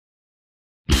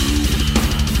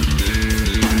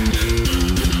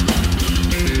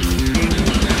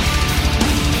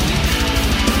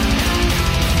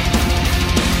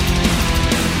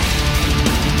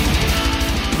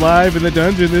live in the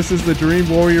dungeon. This is the Dream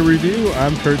Warrior Review.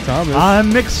 I'm Kurt Thomas. I'm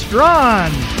Mick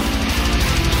Strawn.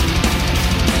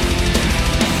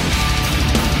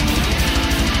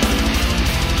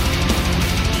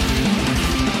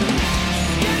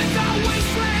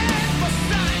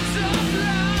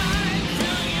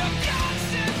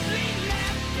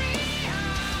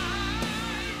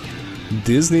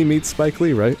 Disney meets Spike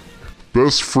Lee, right?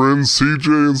 Best friends CJ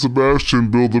and Sebastian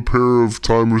build a pair of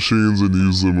time machines and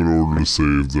use them in order to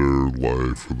save their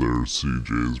life for their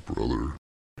CJ's brother.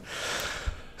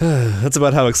 That's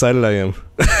about how excited I am.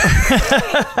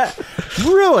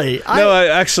 Really? I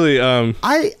actually, I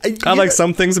like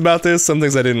some things about this, some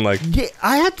things I didn't like. Yeah,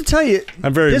 I have to tell you,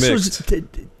 I'm very mixed.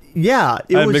 Yeah,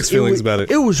 I had mixed feelings about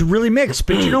it. It was really mixed,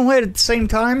 but you know what? At the same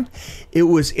time, it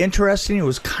was interesting. It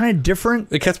was kind of different.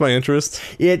 It kept my interest.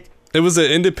 It was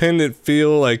an independent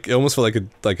feel, like it almost felt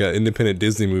like an independent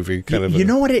Disney movie kind of. You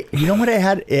know what it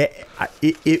had?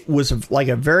 It was like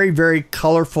a very, very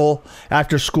colorful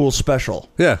after school special.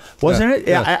 Yeah, wasn't it?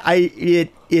 Yeah.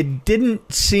 It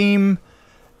didn't seem.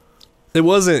 It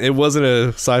wasn't a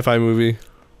sci-fi movie.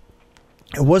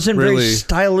 It wasn't really very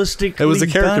stylistic. It was a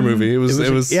character movie. It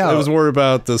was yeah. more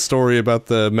about the story, about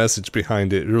the message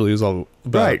behind it. It really was all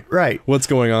about right what's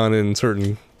going on in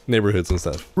certain neighborhoods and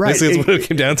stuff. Right. Basically, that's what it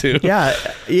came down to. Yeah,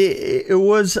 it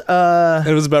was.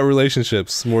 It was about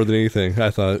relationships more than anything,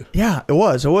 I thought. Yeah, it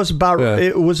was. It was about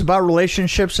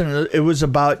relationships, and it was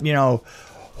about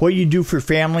what you do for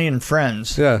family and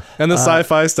friends. Yeah, and the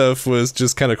sci-fi stuff was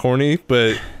just kind of corny,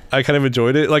 but I kind of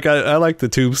enjoyed it. Like I like the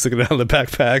tubes sticking out of the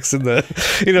backpacks and the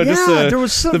there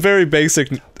was some, the very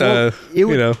basic.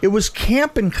 It was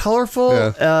camp and colorful.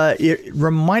 Yeah. It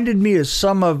reminded me of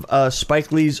some of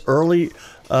Spike Lee's early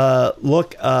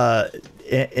look.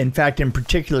 In fact, in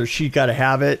particular, She Gotta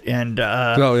Have It. And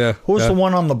what was the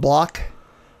one on the block?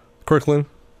 Crooklyn.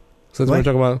 So that's what you're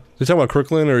talking about. You're talking about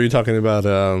Crooklyn, or are you talking about?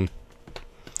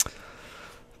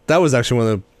 That was actually one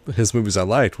of his movies I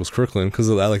liked, was Crooklyn, because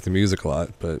I like the music a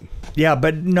lot. But yeah,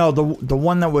 but no, the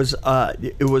one that was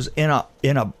it was in a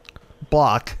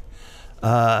block.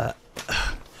 There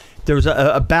was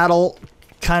a battle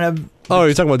kind of. Oh,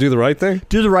 you're talking about Do the Right Thing?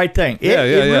 Do the Right Thing. It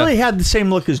really had the same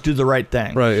look as Do the Right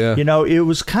Thing. Right, yeah. It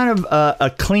was kind of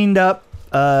a cleaned up.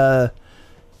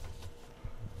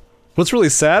 What's really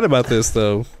sad about this,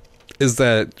 though, is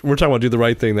that we're talking about Do the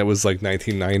Right Thing that was like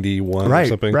 1991 or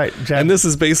something. Right, exactly. And this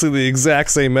is basically the exact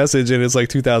same message, and it's like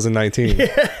 2019.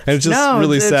 Yes. And it's just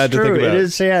really sad to think about. It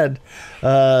is sad.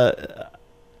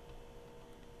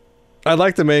 I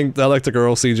like the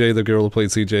girl, CJ, the girl who played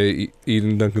CJ,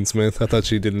 Eden Duncan Smith. I thought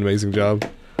she did an amazing job.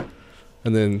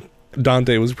 And then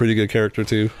Dante was a pretty good character,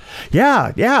 too.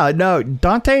 Yeah. No,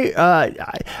 Dante,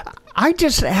 I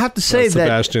just have to say that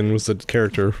Sebastian was the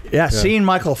character. Yeah, seeing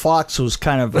Michael Fox was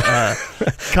kind of the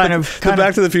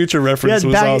Back to the Future reference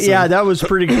was awesome. Yeah, that was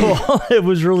pretty cool. It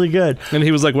was really good. And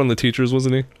he was like one of the teachers,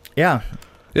 wasn't he? Yeah.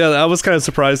 Yeah, I was kind of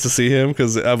surprised to see him,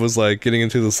 because I was like getting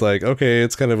into this like, okay,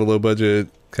 it's kind of a low budget,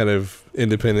 kind of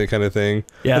independent kind of thing.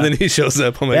 Yeah. And then he shows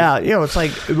up. I'm like, it's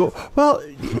like, well,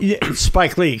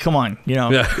 Spike Lee, come on,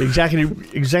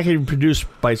 executive produced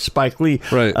by Spike Lee.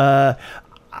 Right.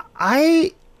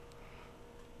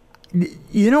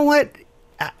 You know what?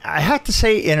 I have to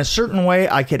say, in a certain way,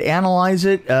 I could analyze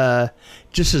it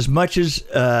just as much as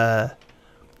I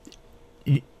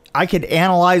could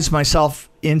analyze myself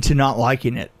into not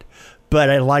liking it,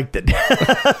 but I liked it.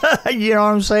 You know what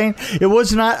I'm saying? It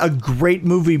was not a great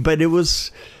movie, but it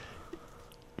was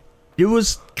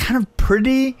kind of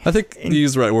pretty. I think you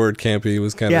used the right word, campy. It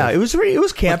was kind of. It was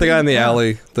campy. Like the guy in the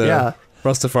alley,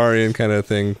 Rastafarian kind of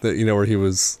thing, that where he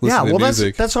was listening to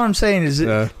music. That's what I'm saying, is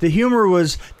the humor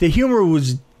was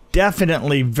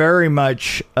definitely very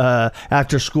much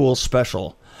after school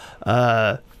special.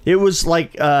 It was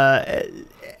like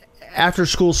after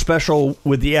school special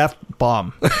with the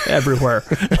F-bomb everywhere.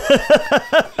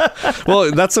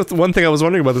 Well, that's one thing I was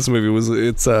wondering about this movie, was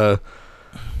it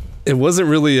wasn't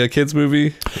really a kids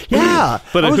movie. Yeah.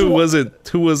 But who was it?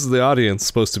 Who was the audience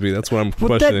supposed to be? That's what I'm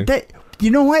questioning. You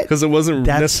know what? Because it wasn't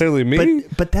necessarily me.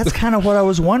 But that's kind of what I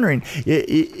was wondering.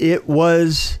 It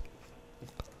was.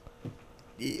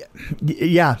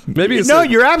 Yeah. Maybe it's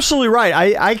you're absolutely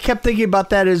right. I kept thinking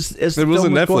about that as it was a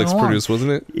Netflix produced,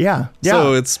 wasn't it? Yeah.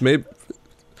 So it's maybe.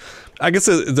 I guess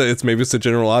maybe it's a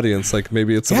general audience. Like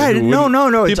maybe it's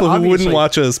no. People who wouldn't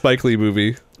watch a Spike Lee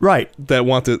movie, right?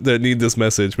 That need this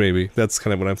message. Maybe that's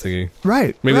kind of what I'm thinking.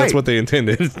 Right. Maybe that's what they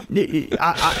intended.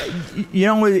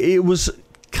 It was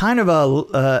kind of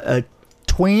a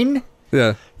tween.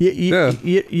 Yeah.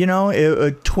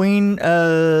 A tween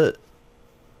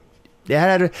it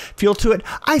had a feel to it.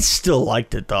 I still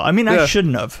liked it though. I mean, I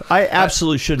shouldn't have. I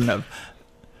absolutely shouldn't have.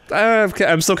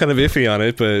 I'm still kind of iffy on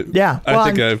it, but yeah, well,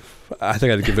 I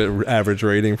think I'd give it an average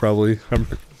rating probably.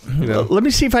 Let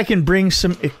me see if I can bring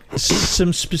some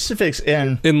specifics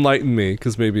in. Enlighten me,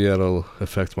 because maybe that'll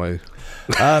affect my.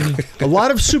 A lot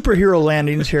of superhero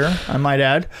landings here, I might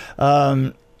add.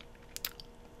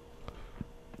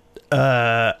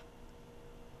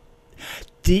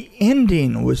 The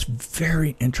ending was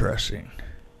very interesting.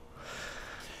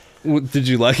 Did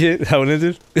you like it? How it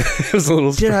ended? It was a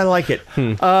little. Did I like it?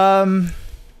 I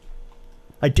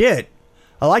did.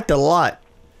 I liked it a lot.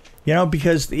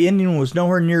 Because the ending was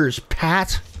nowhere near as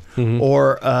pat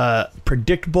or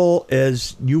predictable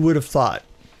as you would have thought.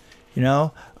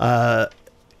 And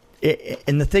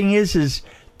the thing is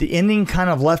the ending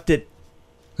kind of left it.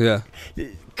 Yeah.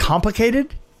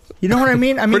 Complicated. You know what I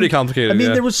mean? Pretty complicated.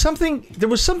 There was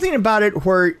something about it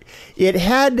where it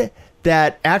had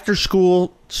that after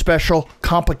school special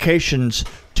complications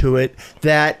to it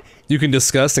that you can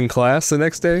discuss in class the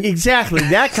next day. Exactly,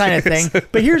 that kind of thing.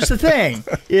 But here's the thing: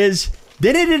 is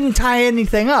then it didn't tie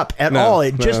anything up at all.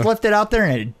 It just left it out there,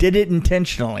 and it did it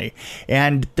intentionally.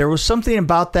 And there was something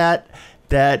about that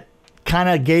kind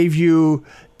of gave you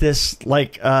this they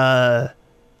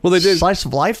did slice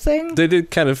of life thing. They did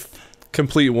kind of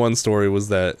complete one story. Was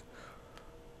that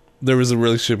there was a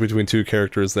relationship between two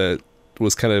characters that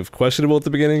was kind of questionable at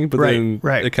the beginning, but then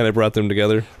it kind of brought them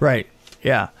together. Right.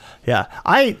 Yeah.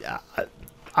 I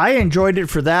enjoyed it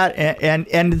for that,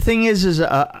 and the thing is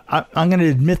I'm going to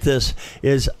admit this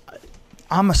is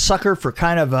I'm a sucker for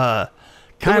kind of a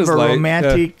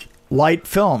romantic light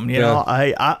film. You know,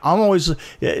 I'm always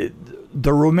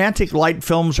the romantic light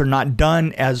films are not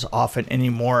done as often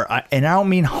anymore, and I don't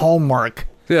mean Hallmark.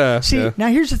 Yeah. See, now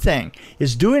here's the thing: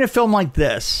 is doing a film like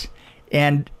this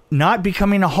and not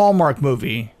becoming a Hallmark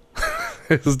movie.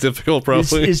 It's difficult,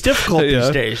 probably. It's difficult these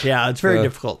days. Yeah, it's very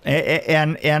difficult,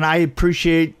 and I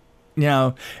appreciate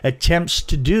attempts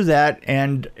to do that,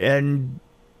 and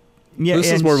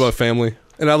this is more about family,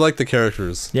 and I like the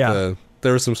characters. Yeah,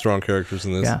 there were some strong characters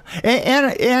in this. Yeah,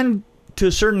 and to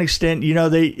a certain extent,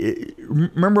 they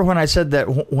remember when I said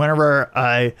that whenever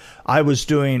I was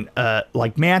doing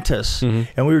like Mantis, and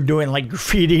we were doing like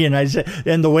graffiti, and I said,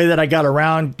 and the way that I got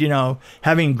around,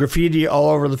 having graffiti all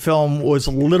over the film was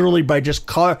literally by just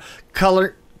color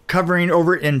covering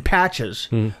over it in patches,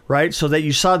 right? So that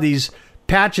you saw these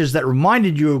patches that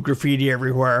reminded you of graffiti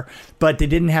everywhere, but they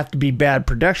didn't have to be bad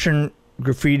production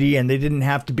graffiti, and they didn't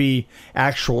have to be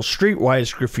actual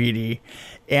streetwise graffiti.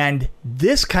 And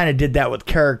this kind of did that with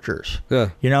characters. Yeah.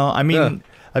 I mean,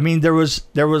 there was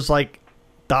like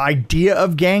the idea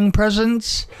of gang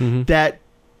presence that,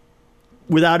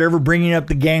 without ever bringing up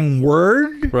the gang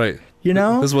word. Right.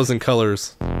 This wasn't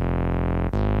colors.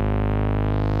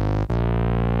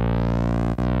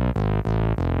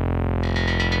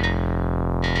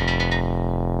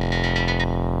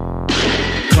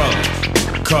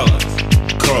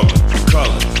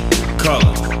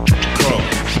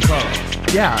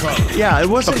 Yeah, it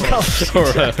wasn't color.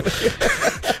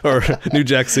 or New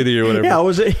Jack City or whatever.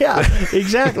 Yeah,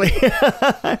 exactly.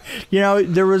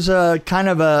 There was a kind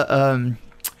of a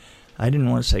I didn't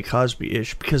want to say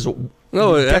Cosby-ish because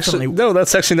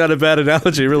that's actually not a bad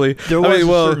analogy, really. There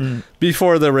was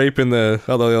before the rape and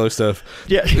all the other stuff,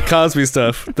 the Cosby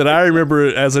stuff that I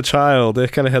remember as a child,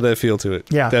 it kind of had that feel to it.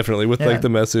 Yeah, definitely with like the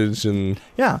message and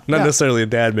not necessarily a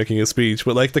dad making a speech,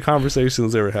 but like the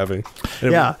conversations they were having.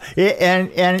 And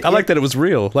and I like that it was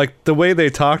real. Like the way they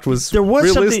talked was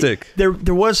realistic. There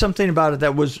was something about it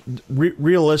that was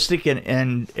realistic,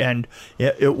 and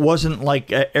it wasn't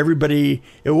like everybody.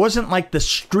 It wasn't like the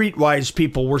streetwise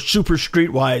people were super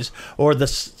streetwise, or the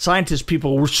scientist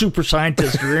people were super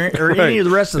scientists, or right. Any of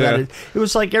the rest of that. It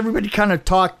was like everybody kind of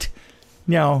talked,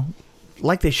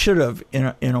 like they should have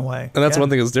in a way. And that's one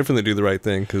thing that's different than Do the Right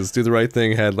Thing, because Do the Right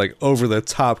Thing had like over the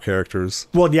top characters.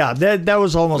 Well, yeah, that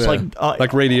was almost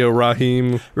like Radio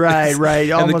Raheem.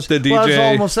 Right. Almost the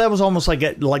DJ. That was almost like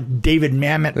a David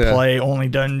Mamet play, only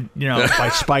done by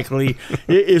Spike Lee.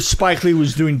 If Spike Lee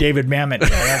was doing David Mamet,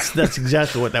 that's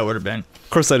exactly what that would have been. Of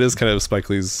course, that is kind of Spike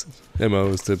Lee's MO,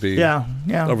 is to be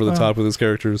over the top with his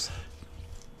characters.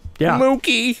 Yeah,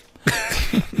 Mookie.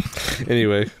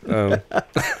 Anyway,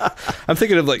 I'm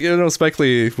thinking of Spike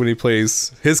Lee when he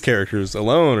plays his characters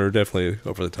alone are definitely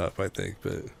over the top, I think.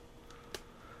 But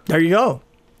there you go.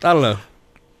 I don't know.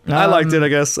 I liked it. I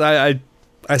guess I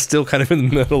still kind of in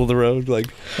the middle of the road. Like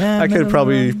I could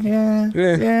probably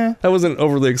I wasn't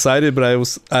overly excited, but I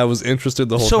was interested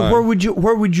the whole time. So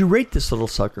where would you rate this little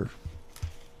sucker?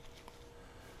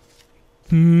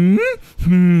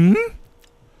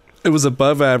 It was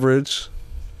above average.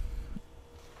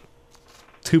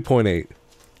 2.8.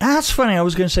 That's funny. I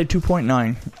was going to say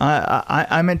 2.9.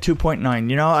 I meant 2.9.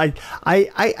 You know, I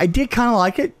did kind of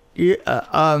like it.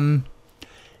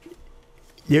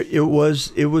 It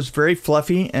was very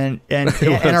fluffy and I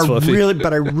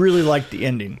really liked the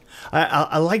ending.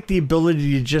 I like the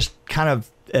ability to just kind of,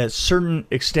 at a certain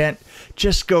extent,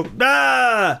 just go,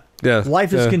 Yeah,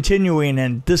 life is continuing,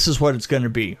 and this is what it's going to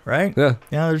be, right? Yeah.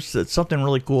 You know, there's something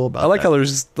really cool about that. I like how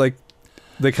there's just, like,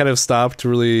 they kind of stopped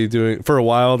really doing... For a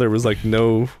while, there was, like,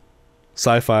 no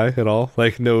sci-fi at all.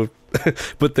 Like, no...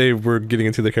 but they were getting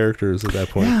into the characters at that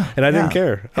point. Yeah, and I didn't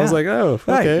care. I was like, oh,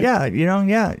 okay. Right, yeah, you know,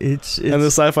 yeah. It's and the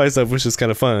sci-fi stuff was just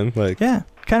kind of fun. Like, yeah,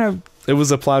 kind of... It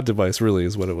was a plot device, really,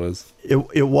 is what it was.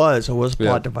 It was a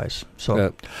plot device.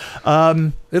 So,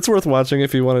 it's worth watching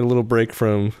if you want a little break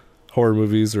from horror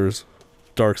movies or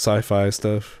dark sci-fi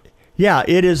stuff. Yeah,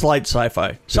 it is light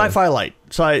sci-fi. Sci-fi light.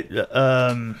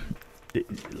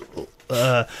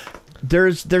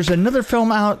 There's another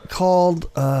film out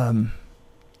called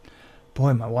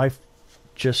boy, my wife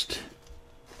just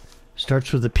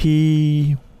starts with a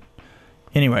P.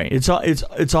 Anyway, it's on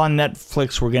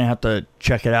Netflix. We're gonna have to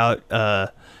check it out.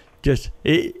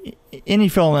 Any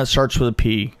film that starts with a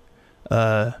P.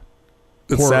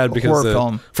 It's sad because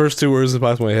the first two words that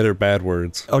pop in my head are bad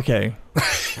words. Okay,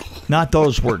 not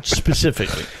those words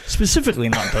specifically. Specifically,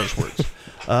 not those words.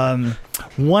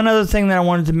 One other thing that I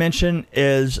wanted to mention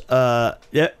is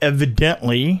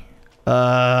evidently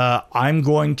I'm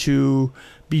going to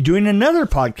be doing another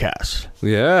podcast.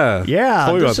 Yeah.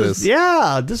 Tell me about this.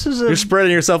 Yeah, this is You're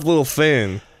spreading yourself a little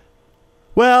thin.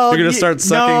 Well, you're gonna start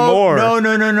sucking more. No.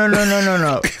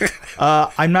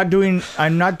 I'm not doing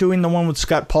the one with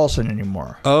Scott Paulson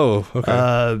anymore. Oh,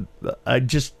 okay.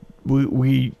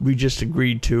 We just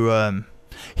agreed to.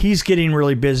 He's getting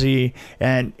really busy,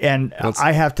 and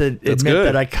I have to admit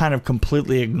that I kind of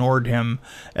completely ignored him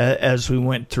as we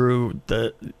went through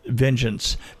the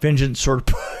Vengeance. Vengeance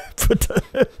sort of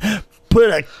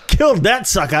killed that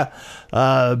sucker.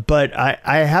 But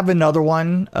I have another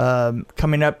one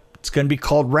coming up. It's going to be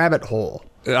called Rabbit Hole.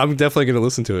 I'm definitely going to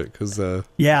listen to it because I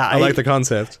like the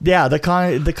concept. Yeah, the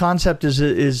concept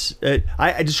is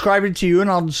I described it to you, and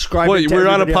I'll describe it to we're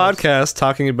on a podcast else.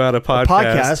 Talking about a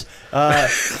podcast.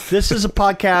 This is a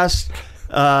podcast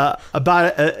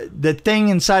about the thing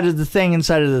inside of the thing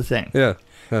inside of the thing. Yeah.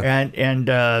 And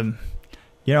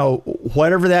you know,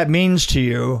 whatever that means to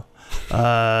you,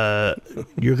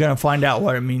 you're going to find out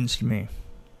what it means to me.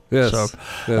 Yes. So,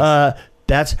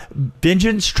 that's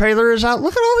Vengeance trailer is out.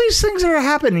 Look at all these things that are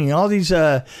happening. All these,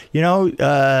 here,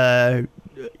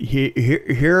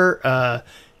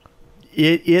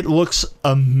 it looks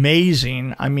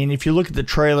amazing. I mean, if you look at the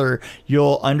trailer,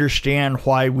 you'll understand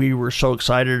why we were so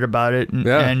excited about it.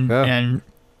 And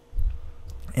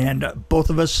both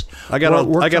of us. I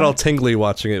got all tingly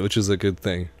watching it, which is a good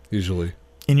thing usually.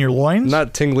 In your loins?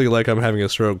 Not tingly like I'm having a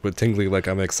stroke, but tingly like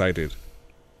I'm excited.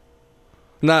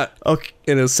 Not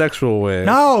in a sexual way.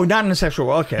 No, not in a sexual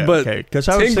way. Okay, but okay.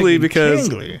 Tingly because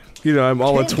you know I'm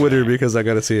all on Twitter because I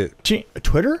got to see it.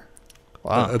 Twitter?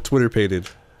 Wow. Twitter-pated.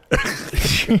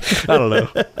 I don't know.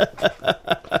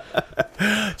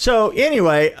 So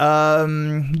anyway,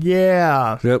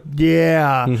 yeah. Yep.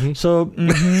 Yeah. Mm-hmm. So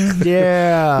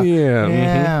yeah. Yeah.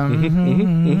 Yeah.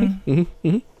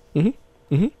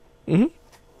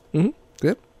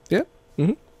 Yep. Yep.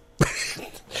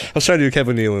 I was trying to do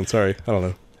Kevin Nealon. Sorry, I don't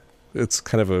know. It's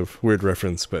kind of a weird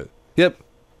reference, but yep.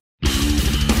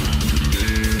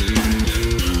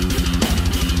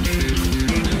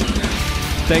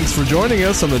 Thanks for joining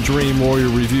us on the Dream Warrior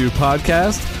Review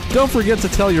podcast. Don't forget to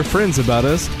tell your friends about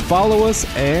us, follow us,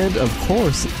 and, of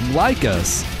course, like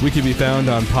us. We can be found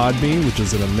on Podbean, which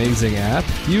is an amazing app,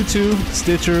 YouTube,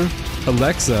 Stitcher,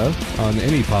 Alexa on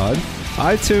any pod,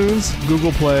 iTunes,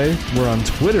 Google Play. We're on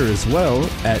Twitter as well,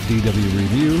 at DW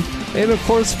Review, and, of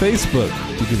course, Facebook.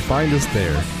 You can find us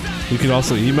there. You can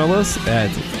also email us at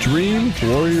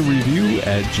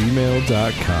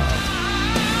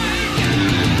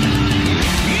dreamwarriorreview@gmail.com.